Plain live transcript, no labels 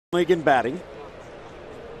League in batting.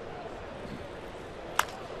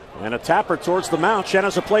 And a tapper towards the mound. Chen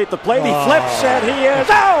has a play at the plate. He flips and he is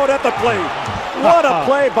out at the plate. What a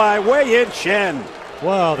play by Wei-Yin Chen.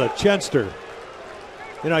 Well, the Chenster.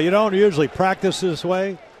 You know, you don't usually practice this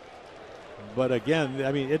way. But again,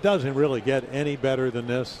 I mean, it doesn't really get any better than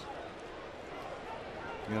this.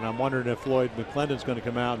 And I'm wondering if Floyd McClendon's going to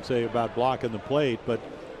come out and say about blocking the plate. But,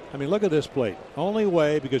 I mean, look at this plate. Only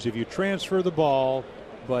way, because if you transfer the ball,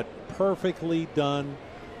 but perfectly done,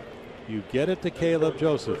 you get it to Caleb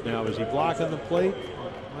Joseph. Now, is he blocking the plate?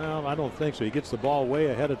 Well, I don't think so. He gets the ball way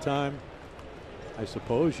ahead of time. I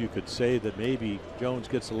suppose you could say that maybe Jones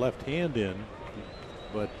gets the left hand in,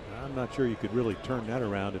 but I'm not sure you could really turn that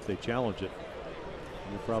around if they challenge it.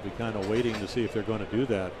 You're probably kind of waiting to see if they're going to do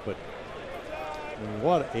that. But I mean,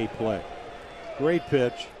 what a play. Great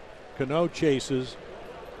pitch. Cano chases.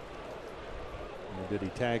 Or did he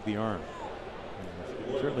tag the arm?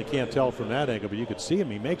 You certainly can't tell from that angle, but you could see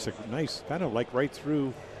him. He makes a nice kind of like right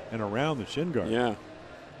through and around the shin guard. Yeah.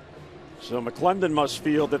 So McClendon must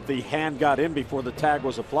feel that the hand got in before the tag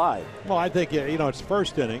was applied. Well, I think, you know, it's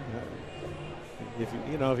first inning.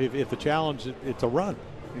 If the challenge, it's a run,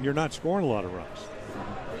 and you're not scoring a lot of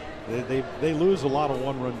runs. They lose a lot of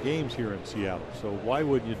one-run games here in Seattle. So why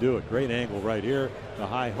wouldn't you do it? Great angle right here, the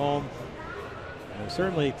high home. And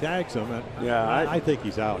certainly tags him. Yeah, I think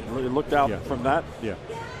he's out. Really looked out from that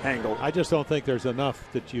angle. I just don't think there's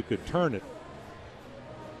enough that you could turn it.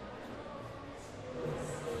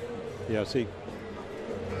 Yeah, see.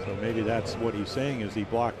 So maybe that's what he's saying is he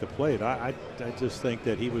blocked the plate. I just think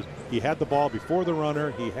that he had the ball before the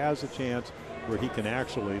runner. He has a chance where he can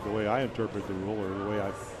actually, the way I interpret the rule, or the way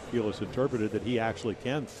I feel it's interpreted, that he actually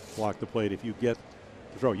can block the plate if you get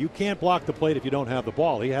the throw. You can't block the plate if you don't have the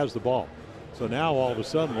ball. He has the ball. So now all of a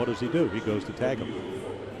sudden, what does he do? He goes to tag him.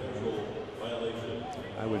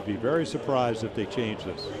 I would be very surprised if they change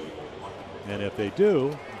this. And if they do,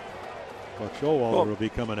 Buck Showalter will be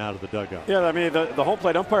coming out of the dugout. Yeah, I mean, the home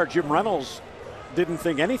plate umpire, Jim Reynolds, didn't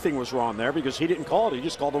think anything was wrong there because he didn't call it. He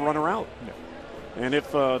just called the runner out. Yeah. And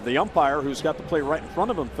if the umpire, who's got the plate right in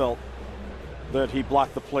front of him, felt that he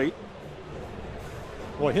blocked the plate.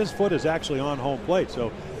 Well, his foot is actually on home plate,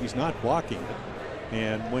 so he's not blocking it.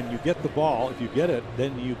 And when you get the ball, if you get it,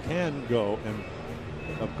 then you can go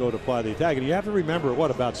to apply the attack. And you have to remember,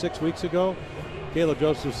 about 6 weeks ago, Caleb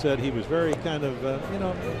Joseph said he was very kind of,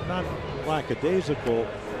 not lackadaisical,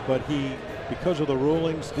 but he, because of the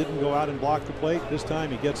rulings, didn't go out and block the plate. This time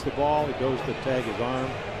he gets the ball, he goes to tag his arm,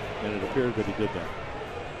 and it appeared that he did that.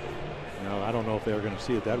 Now, I don't know if they were going to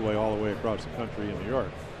see it that way all the way across the country in New York.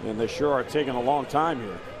 And they sure are taking a long time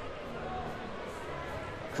here.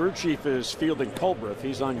 Crew chief is fielding Culbreth.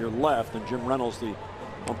 He's on your left, and Jim Reynolds, the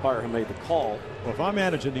umpire who made the call. Well, if I'm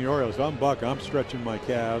managing the Orioles, I'm Buck. I'm stretching my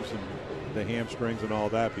calves and the hamstrings and all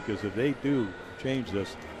that, because if they do change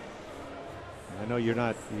this, I know you're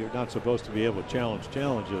not supposed to be able to challenge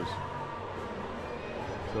challenges.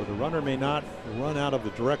 So the runner may not run out of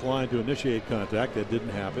the direct line to initiate contact. That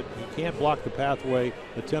didn't happen. He can't block the pathway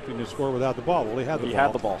attempting to score without the ball. Well, he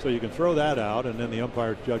had the ball. So you can throw that out, and then the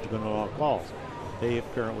umpire's judgment on all calls. They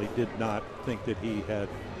apparently did not think that he had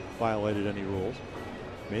violated any rules.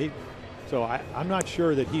 Maybe. So I'm not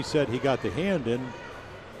sure that he said he got the hand in.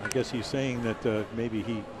 I guess he's saying that maybe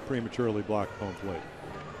he prematurely blocked home plate.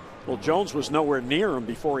 Well, Jones was nowhere near him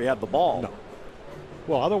before he had the ball. No.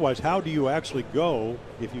 Well, otherwise, how do you actually go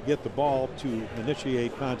if you get the ball to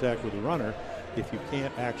initiate contact with the runner if you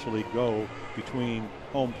can't actually go between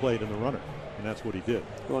home plate and the runner? And that's what he did.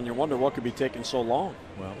 Well, and you wonder what could be taking so long.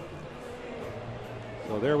 Well,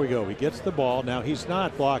 so there we go. He gets the ball. Now he's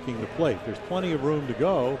not blocking the plate. There's plenty of room to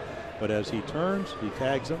go, but as he turns, he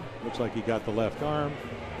tags him. Looks like he got the left arm.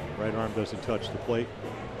 Right arm doesn't touch the plate.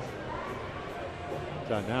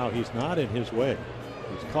 So now he's not in his way.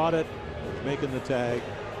 He's caught it. He's making the tag.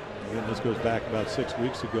 Again, this goes back about 6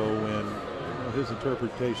 weeks ago when his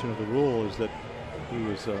interpretation of the rule is that he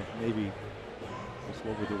was maybe,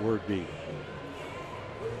 what would the word be?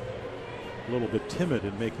 A little bit timid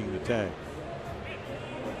in making the tag.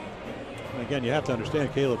 And again, you have to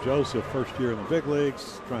understand Caleb Joseph, first year in the big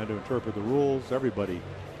leagues, trying to interpret the rules. Everybody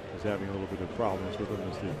is having a little bit of problems with him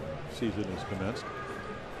as the season has commenced.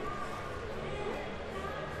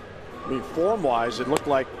 I mean, form-wise, it looked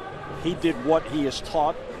like he did what he is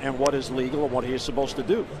taught and what is legal and what he is supposed to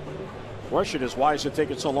do. The question is, why is it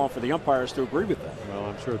taking so long for the umpires to agree with that? Well,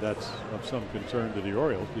 I'm sure that's of some concern to the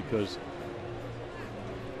Orioles, because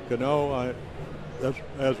Cano,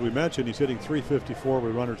 as we mentioned, he's hitting .354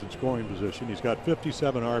 with runners in scoring position. He's got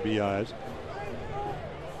 57 RBIs.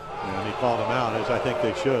 And he called him out, as I think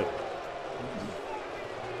they should.